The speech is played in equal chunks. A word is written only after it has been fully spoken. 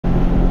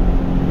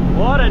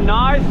What a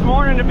nice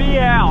morning to be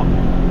out.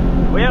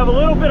 We have a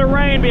little bit of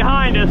rain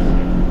behind us,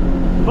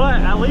 but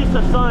at least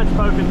the sun's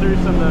poking through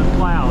some of those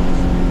clouds.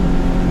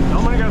 So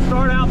I'm gonna go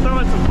start out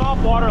throwing some salt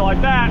water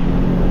like that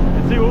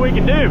and see what we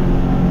can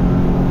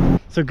do.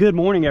 So good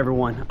morning,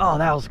 everyone. Oh,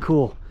 that was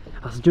cool.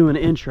 I was doing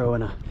an intro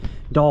and a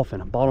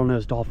dolphin, a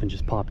bottlenose dolphin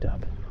just popped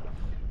up.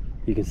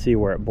 You can see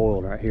where it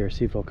boiled right here.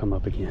 See if it'll come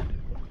up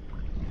again.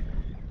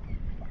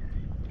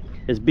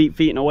 It's beat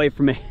feet away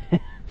from me.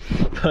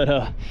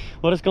 But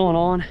what is going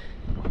on?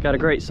 Got a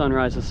great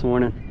sunrise this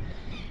morning.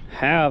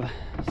 Have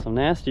some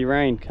nasty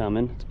rain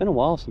coming. It's been a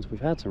while since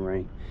we've had some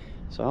rain,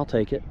 so I'll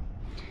take it.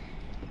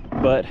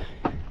 But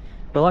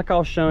like I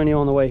was showing you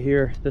on the way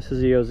here, this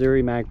is the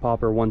Oziri Mag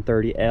Popper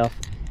 130F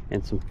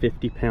and some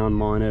 50-pound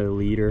mono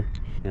leader,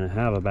 and I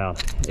have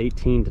about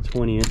 18 to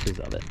 20 inches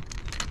of it.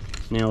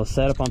 Now the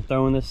setup I'm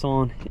throwing this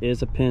on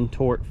is a Penn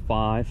Tort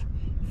 5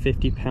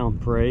 50-pound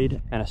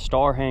braid and a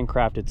Star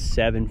handcrafted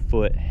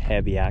 7-foot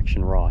heavy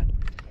action rod.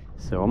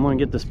 So I'm gonna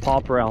get this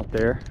popper out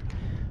there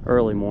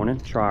early morning,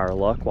 try our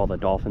luck while the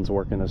dolphins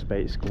working this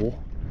bait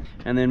school,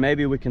 and then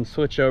maybe we can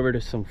switch over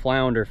to some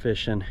flounder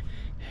fishing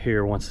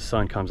here once the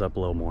sun comes up a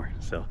little more.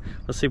 So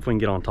let's see if we can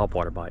get on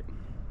topwater bite.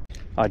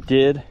 I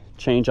did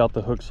change out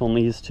the hooks on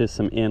these to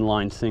some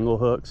inline single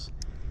hooks.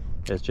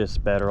 It's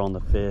just better on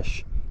the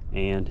fish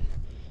and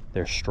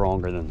they're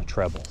stronger than the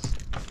trebles.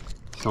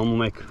 So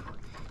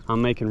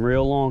I'm making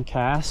real long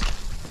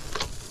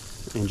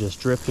casts and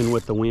just drifting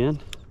with the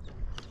wind.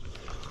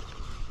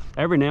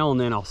 Every now and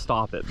then I'll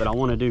stop it, but I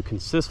want to do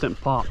consistent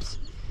pops,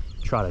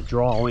 try to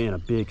draw in a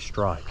big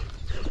strike.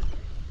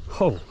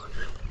 Oh,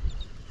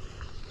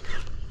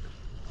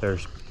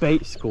 there's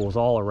bait schools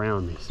all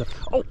around me. So,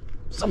 oh,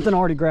 something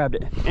already grabbed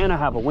it, and I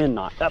have a wind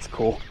knot. That's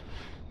cool.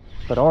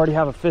 But I already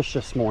have a fish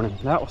this morning.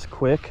 That was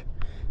quick.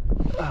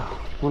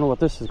 Oh, wonder what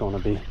this is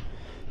going to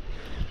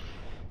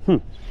be.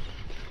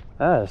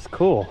 That is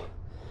cool.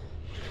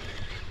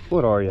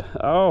 What are you?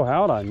 Oh,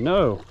 how'd I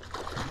know?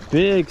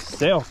 Big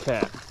sail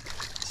cat.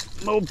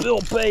 Mobile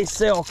Bay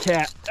sail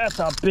cat. That's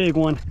a big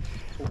one.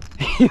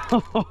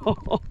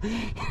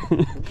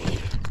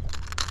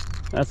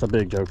 That's a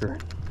big joker.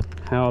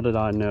 How did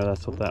I know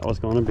that's what that was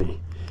going to be?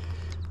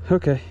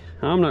 Okay,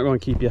 I'm not going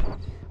to keep you.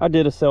 I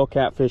did a sail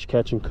catfish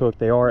catch and cook.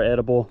 They are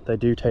edible. They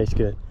do taste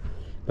good,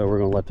 but we're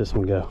going to let this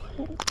one go.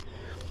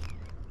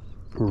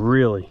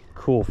 Really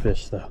cool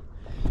fish though.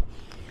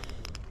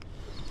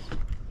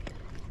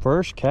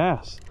 First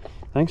cast.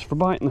 Thanks for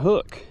biting the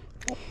hook.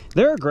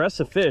 They're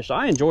aggressive fish.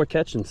 I enjoy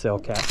catching sail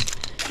cats.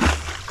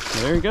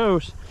 There he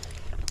goes.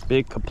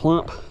 Big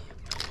kaplump.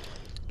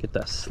 Get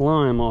that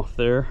slime off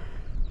there.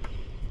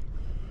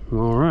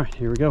 All right,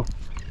 here we go.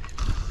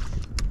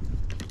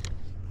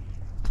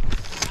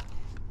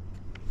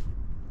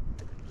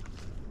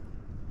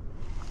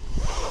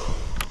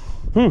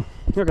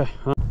 Okay.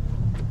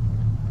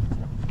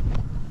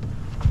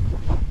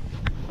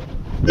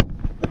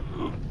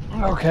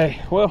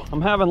 Okay, well,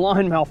 I'm having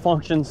line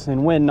malfunctions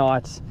and wind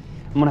knots.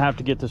 I'm gonna have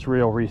to get this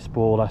reel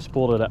re-spooled. I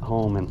spooled it at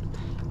home, and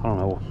I don't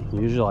know,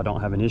 usually I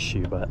don't have an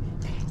issue, but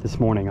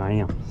this morning I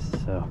am.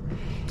 So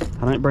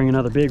I might bring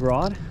another big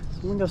rod.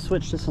 So I'm gonna go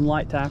switch to some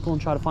light tackle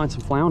and try to find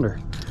some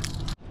flounder.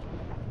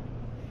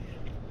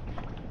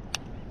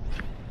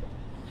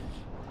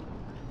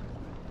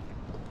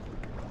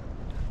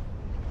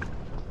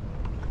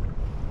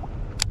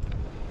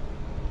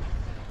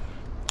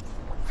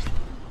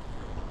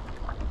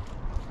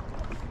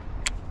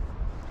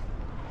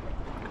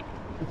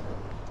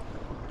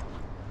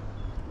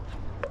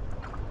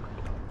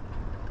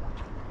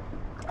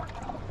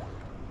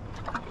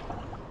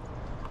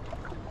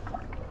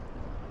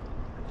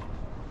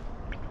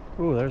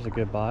 Ooh, there's a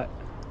good bite.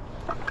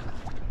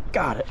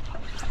 Got it.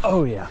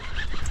 Oh yeah.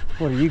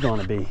 What are you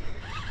gonna be?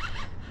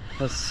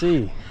 Let's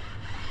see.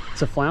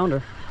 It's a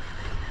flounder.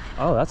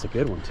 Oh, that's a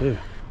good one too.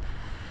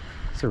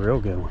 It's a real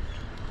good one.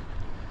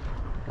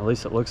 At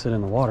least it looks it in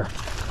the water.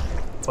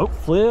 Oh,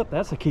 flip,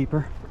 that's a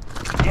keeper.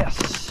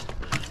 Yes.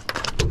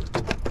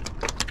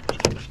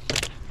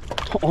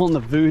 On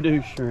the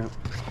Vudu shrimp.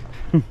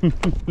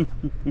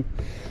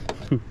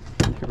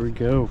 There we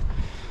go.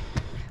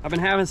 I've been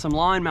having some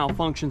line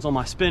malfunctions on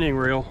my spinning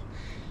reel,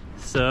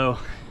 so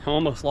I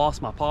almost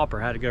lost my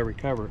popper. I had to go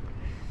recover it.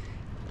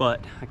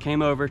 But I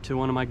came over to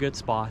one of my good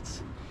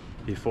spots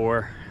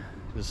before.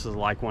 This is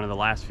like one of the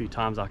last few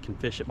times I can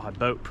fish it by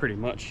boat pretty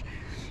much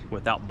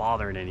without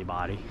bothering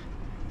anybody.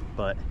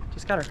 But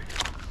just gotta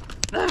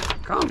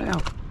calm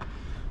down.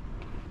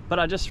 But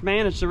I just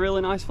managed a really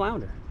nice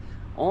flounder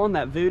on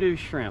that Vudu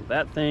shrimp.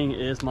 That thing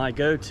is my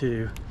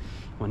go-to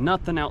when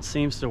nothing else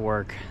seems to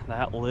work.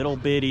 That little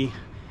bitty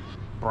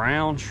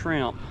brown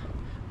shrimp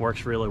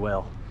works really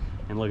well.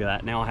 And look at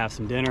that, now I have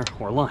some dinner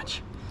or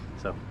lunch.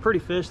 So pretty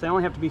fish. They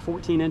only have to be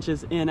 14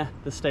 inches in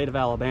the state of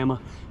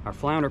Alabama. Our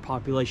flounder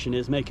population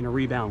is making a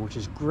rebound, which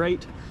is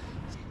great.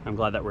 I'm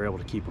glad that we're able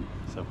to keep them.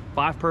 So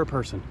 5 per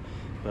person.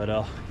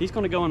 But he's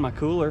gonna go in my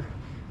cooler,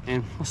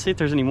 and let's see if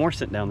there's any more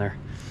sitting down there.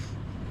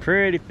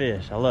 Pretty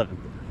fish, I love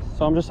him.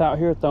 So I'm just out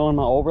here throwing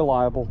my old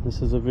reliable.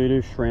 This is a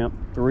Vudu shrimp,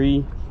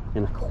 3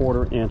 and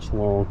 1/4 inch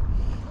long.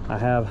 I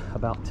have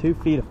about 2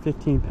 feet of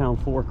 15-pound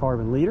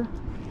fluorocarbon leader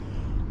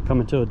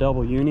coming to a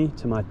double uni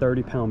to my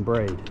 30-pound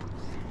braid,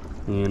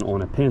 and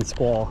on a Penn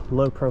Squall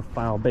low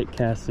profile bait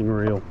casting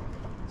reel,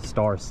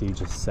 Star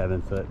Seagis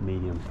 7-foot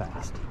medium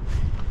fast.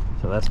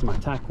 So that's my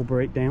tackle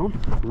breakdown.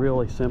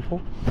 Really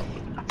simple.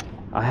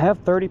 I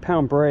have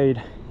 30-pound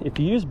braid. If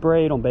you use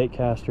braid on bait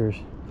casters,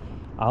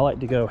 I like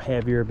to go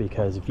heavier,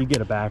 because if you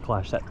get a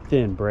backlash, that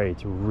thin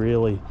braid's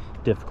really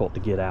difficult to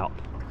get out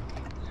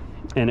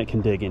and it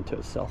can dig into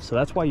itself. So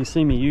that's why you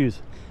see me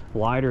use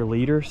lighter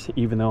leaders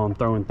even though I'm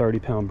throwing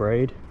 30-pound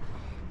braid,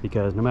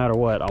 because no matter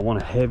what, I want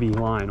a heavy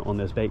line on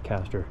this bait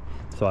caster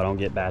so I don't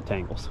get bad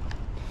tangles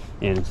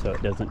and so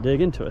it doesn't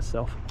dig into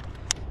itself.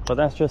 But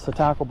that's just a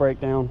tackle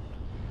breakdown.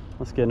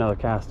 Let's get another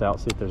cast out,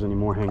 see if there's any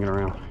more hanging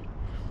around.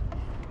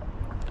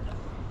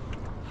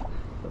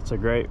 That's a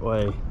great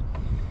way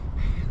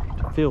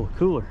to feel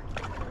cooler.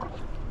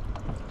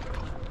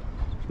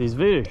 These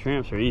Vudu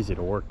shrimps are easy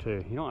to work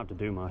too. You don't have to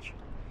do much.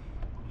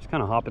 Just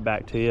kind of hop it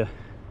back to you,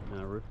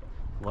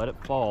 let it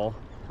fall.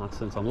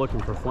 Since I'm looking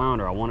for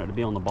flounder, I want it to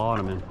be on the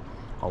bottom, and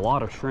a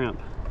lot of shrimp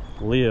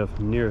live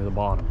near the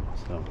bottom.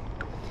 So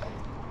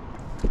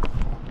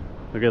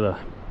look at the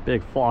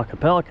big flock of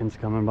pelicans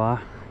coming by.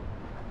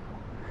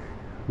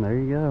 There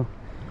you go.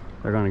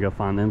 They're gonna go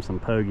find them some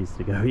pogies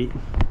to go eat.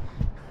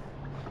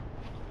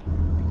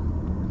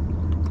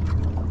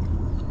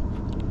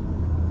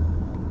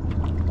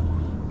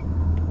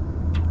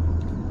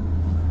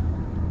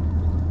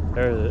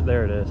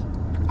 There it is.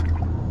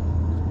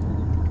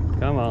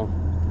 Come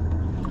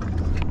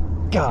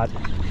on. God,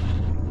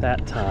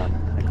 that time.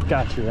 I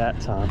got you that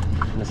time.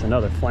 And it's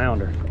another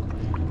flounder.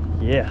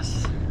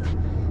 Yes.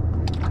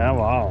 Come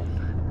on.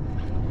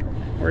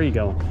 Where are you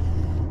going?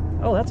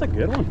 Oh, that's a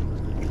good one.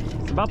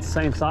 It's about the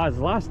same size as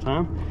last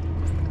time.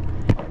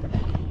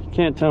 You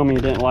can't tell me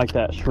you didn't like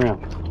that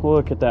shrimp.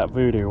 Look at that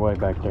Vudu way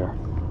back there.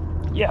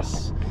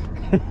 Yes.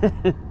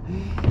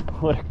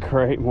 What a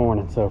great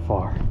morning so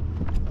far.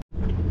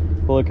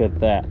 Look at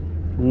that.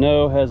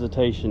 No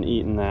hesitation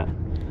eating that.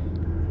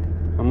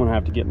 I'm gonna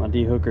have to get my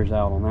dehookers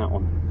out on that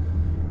one.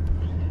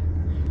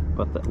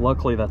 But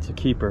luckily that's a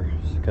keeper,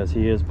 because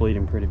he is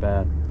bleeding pretty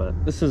bad.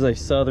 But this is a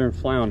southern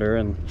flounder,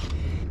 and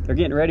they're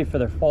getting ready for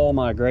their fall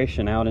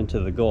migration out into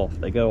the Gulf.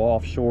 They go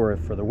offshore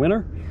for the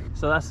winter.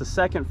 So that's the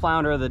second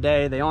flounder of the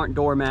day. They aren't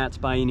doormats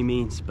by any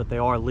means, but they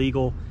are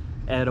legal,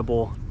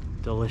 edible,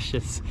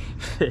 delicious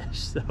fish.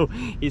 So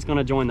he's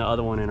gonna join the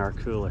other one in our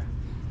cooler.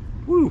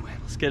 Woo,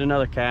 let's get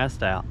another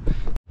cast out.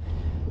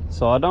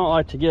 So I don't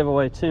like to give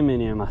away too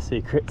many of my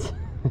secrets,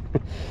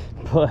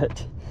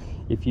 but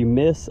if you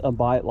miss a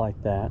bite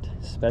like that,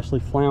 especially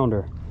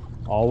flounder,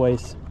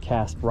 always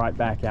cast right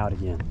back out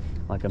again,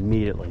 like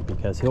immediately,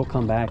 because he'll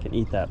come back and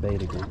eat that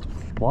bait again.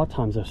 A lot of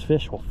times those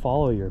fish will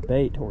follow your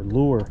bait or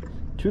lure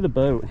to the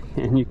boat,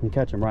 and you can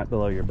catch them right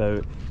below your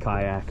boat,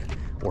 kayak,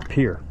 or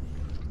pier.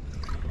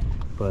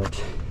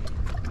 But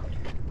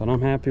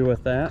I'm happy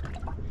with that.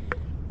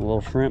 A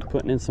little shrimp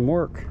putting in some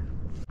work.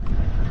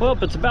 Well,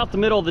 it's about the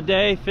middle of the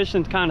day.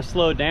 Fishing's kind of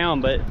slowed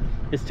down, but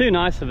it's too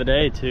nice of a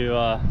day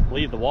to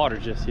leave the water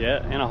just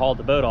yet, and I hauled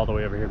the boat all the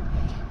way over here.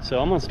 So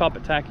I'm gonna stop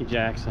at Tacky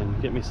Jack's and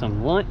get me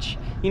some lunch.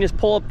 You can just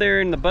pull up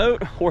there in the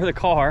boat or the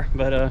car,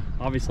 but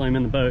obviously I'm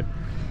in the boat,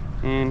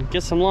 and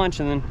get some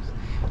lunch, and then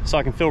so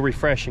I can feel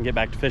refreshed and get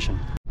back to fishing.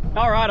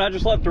 All right, I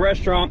just left the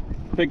restaurant,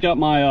 picked up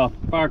my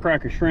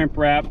firecracker shrimp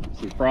wrap,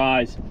 some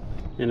fries,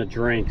 and a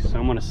drink. So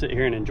I'm gonna sit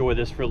here and enjoy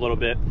this for a little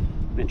bit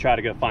and try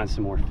to go find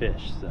some more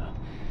fish. So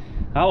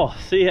I will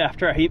see you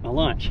after I eat my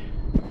lunch.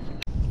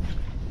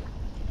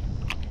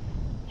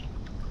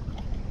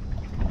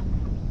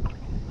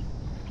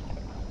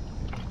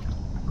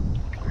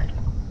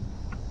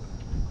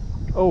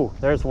 Oh,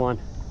 there's one.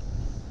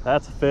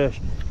 That's a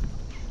fish.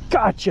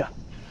 Gotcha.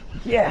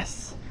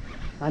 Yes.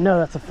 I know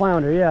that's a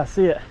flounder. Yeah, I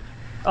see it.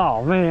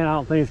 Oh man, I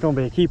don't think it's gonna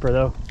be a keeper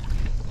though.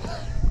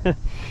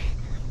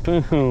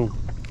 Boom.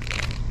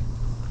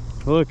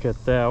 Look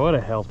at that. What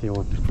a healthy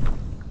one.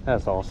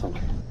 That's awesome.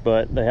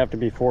 But they have to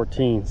be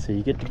 14, so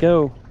you get to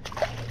go.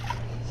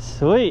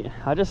 Sweet.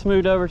 I just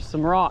moved over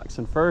some rocks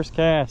and first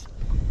cast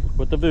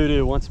with the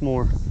Vudu once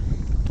more.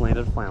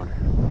 Landed a flounder.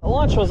 The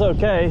lunch was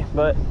okay,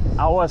 but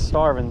I was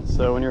starving,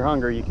 so when you're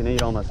hungry you can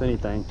eat almost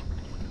anything,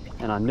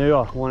 and I knew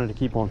I wanted to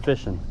keep on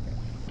fishing.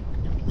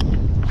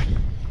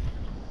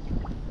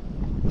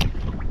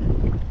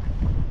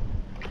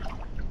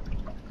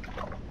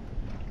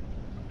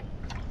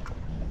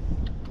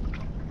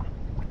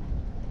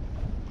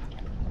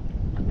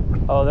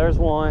 Oh, there's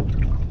one.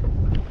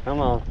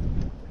 Come on.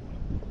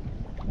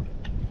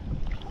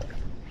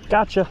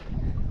 Gotcha.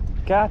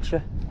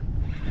 Gotcha.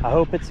 I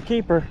hope it's a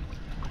keeper.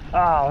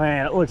 Oh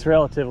man, it looks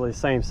relatively the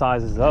same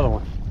size as the other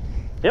one.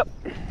 Yep.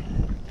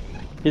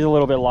 He's a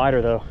little bit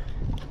lighter though.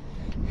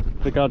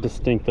 Look how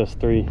distinct those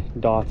 3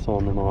 dots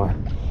on them are.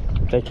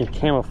 They can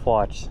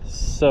camouflage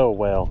so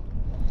well.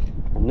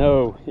 I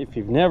know if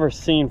you've never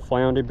seen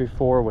flounder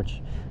before, which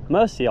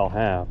most of y'all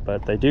have,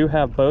 but they do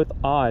have both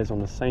eyes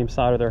on the same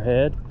side of their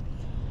head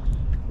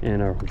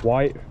and a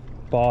white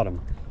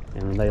bottom.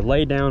 And when they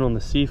lay down on the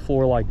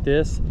seafloor like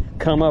this,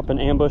 come up and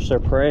ambush their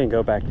prey and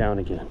go back down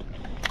again.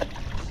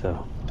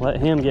 So let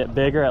him get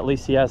bigger. At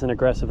least he has an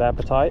aggressive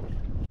appetite.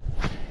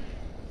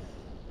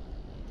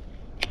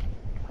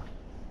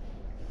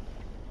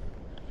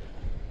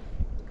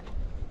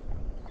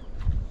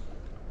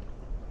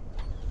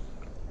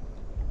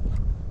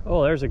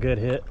 Oh, there's a good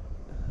hit.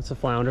 That's a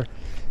flounder.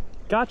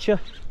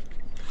 Gotcha.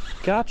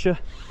 Gotcha.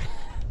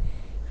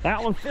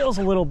 That one feels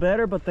a little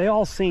better, but they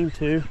all seem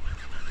to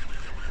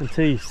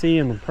until you see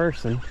him in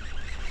person.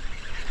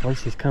 At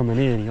least he's coming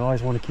in. You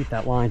always want to keep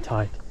that line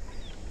tight.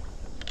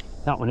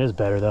 That one is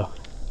better though.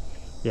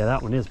 Yeah,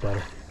 that one is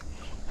better.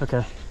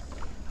 Okay,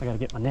 I gotta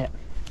get my net.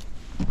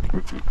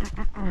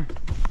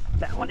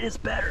 That one is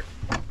better.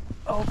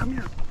 Oh, come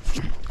here.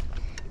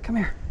 Come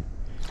here.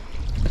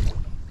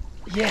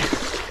 Yeah,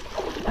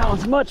 that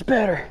one's much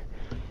better.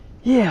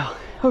 Yeah,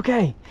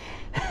 okay.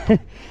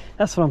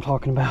 That's what I'm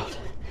talking about.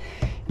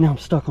 Now I'm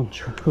stuck on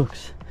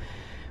hooks.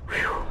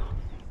 Whew.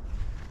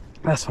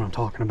 That's what I'm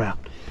talking about.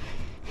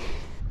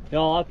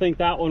 Y'all, I think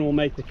that one will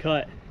make the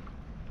cut.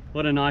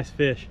 What a nice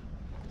fish.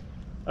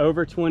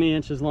 Over 20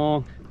 inches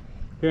long.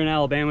 Here in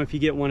Alabama, if you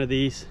get one of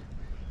these,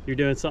 you're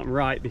doing something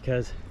right,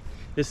 because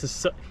this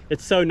is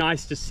it's so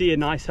nice to see a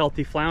nice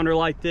healthy flounder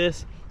like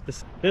this.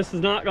 This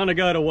is not gonna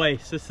go to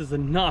waste. This is a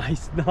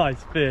nice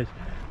fish.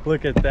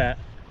 Look at that.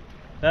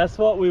 That's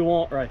what we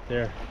want right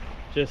there.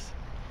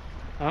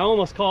 I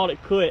almost called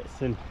it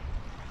quits, and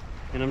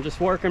I'm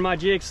just working my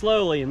jig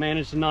slowly and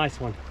managed a nice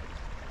one.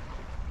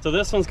 So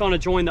this one's gonna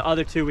join the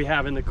other two we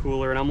have in the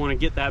cooler, and I'm gonna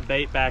get that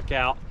bait back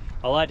out.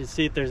 I like to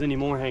see if there's any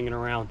more hanging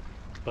around,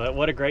 but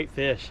what a great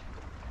fish.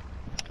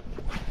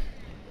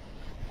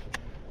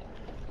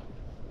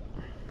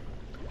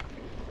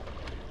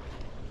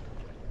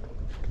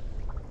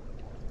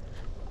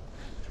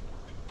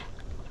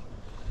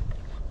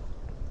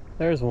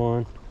 There's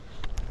one.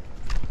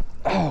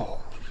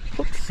 Oh,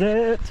 hooks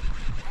it.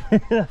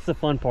 That's the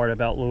fun part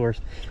about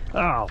lures.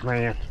 Oh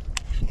man,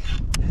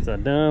 it's a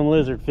dumb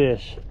lizard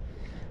fish.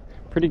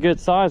 Pretty good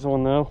size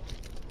one though.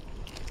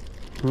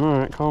 All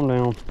right, calm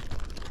down.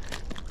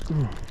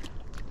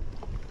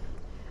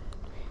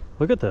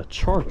 Look at the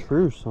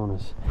chartreuse on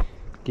his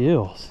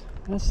gills.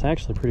 That's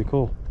actually pretty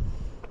cool.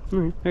 All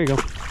right, there you go.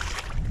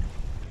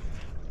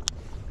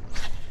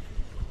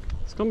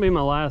 It's gonna be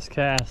my last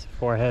cast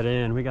before I head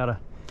in. We got a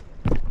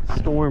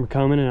storm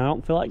coming and I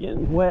don't feel like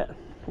getting wet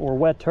or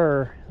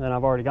wetter than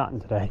I've already gotten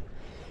today.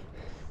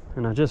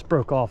 And I just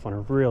broke off on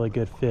a really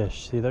good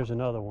fish. See, there's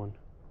another one.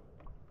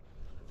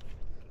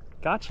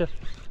 Gotcha.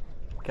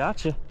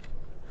 Gotcha.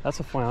 That's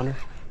a flounder.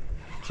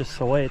 Just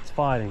the way it's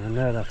fighting, I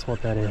know that's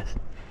what that is.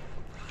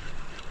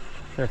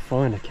 They're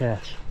fun to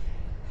catch.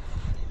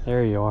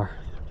 There you are.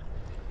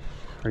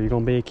 Are you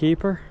gonna be a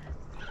keeper?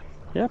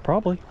 Yeah,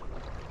 probably.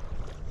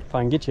 If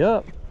I can get you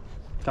up.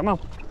 Come on.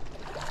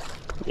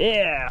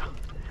 Yeah.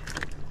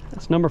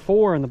 That's number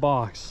 4 in the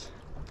box.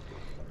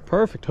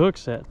 Perfect hook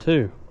set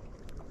too.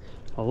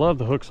 I love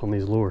the hooks on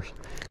these lures.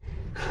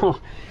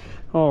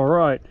 All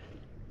right.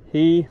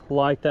 He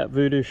liked that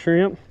Vudu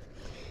shrimp,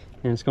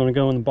 and it's going to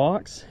go in the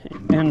box.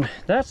 And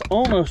that's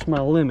almost my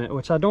limit,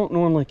 which I don't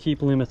normally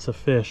keep limits of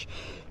fish.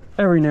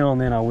 Every now and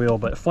then I will,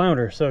 but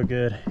flounder are so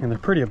good and they're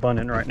pretty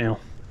abundant right now.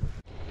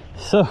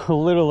 So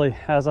literally,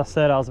 as I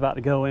said, I was about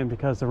to go in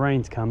because the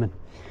rain's coming.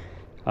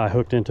 I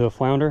hooked into a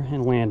flounder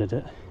and landed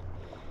it.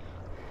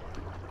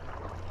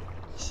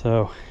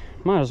 So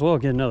might as well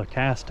get another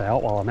cast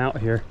out while I'm out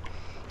here.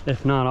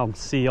 If not, I'll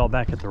see y'all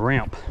back at the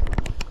ramp.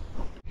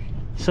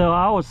 So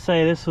I would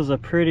say this was a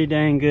pretty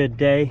dang good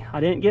day. I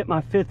didn't get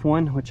my 5th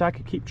one, which I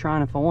could keep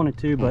trying if I wanted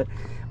to, but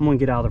I'm gonna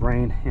get out of the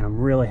rain and I'm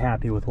really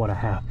happy with what I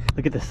have.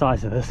 Look at the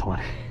size of this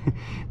one.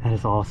 That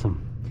is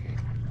awesome.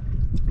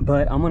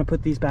 But I'm gonna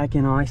put these back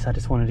in ice. I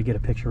just wanted to get a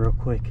picture real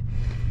quick.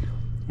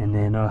 And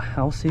then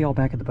I'll see y'all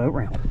back at the boat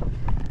ramp.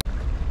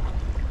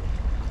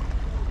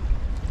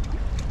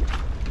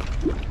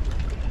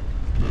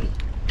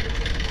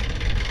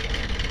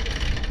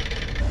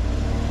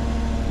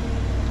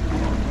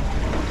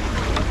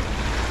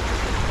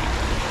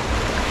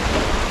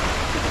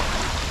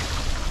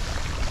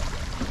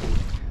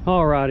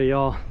 Alrighty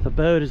y'all, the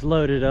boat is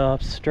loaded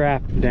up,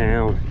 strapped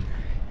down,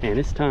 and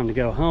it's time to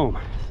go home.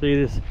 See,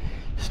 this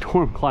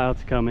storm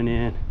cloud's coming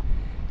in.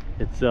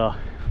 It's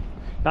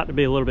about to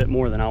be a little bit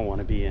more than I want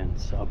to be in.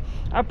 So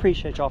I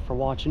appreciate y'all for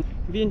watching.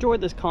 If you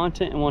enjoyed this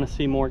content and want to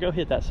see more, go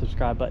hit that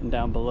subscribe button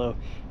down below.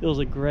 It was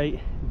a great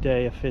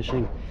day of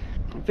fishing.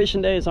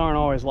 Fishing days aren't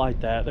always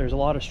like that. There's a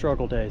lot of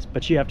struggle days,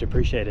 but you have to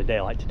appreciate a day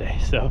like today.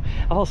 So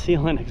I'll see you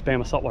on the next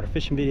Bama saltwater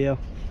fishing video.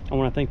 I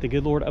want to thank the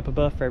good Lord up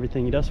above for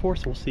everything he does for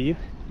us. We'll see you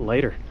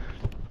later.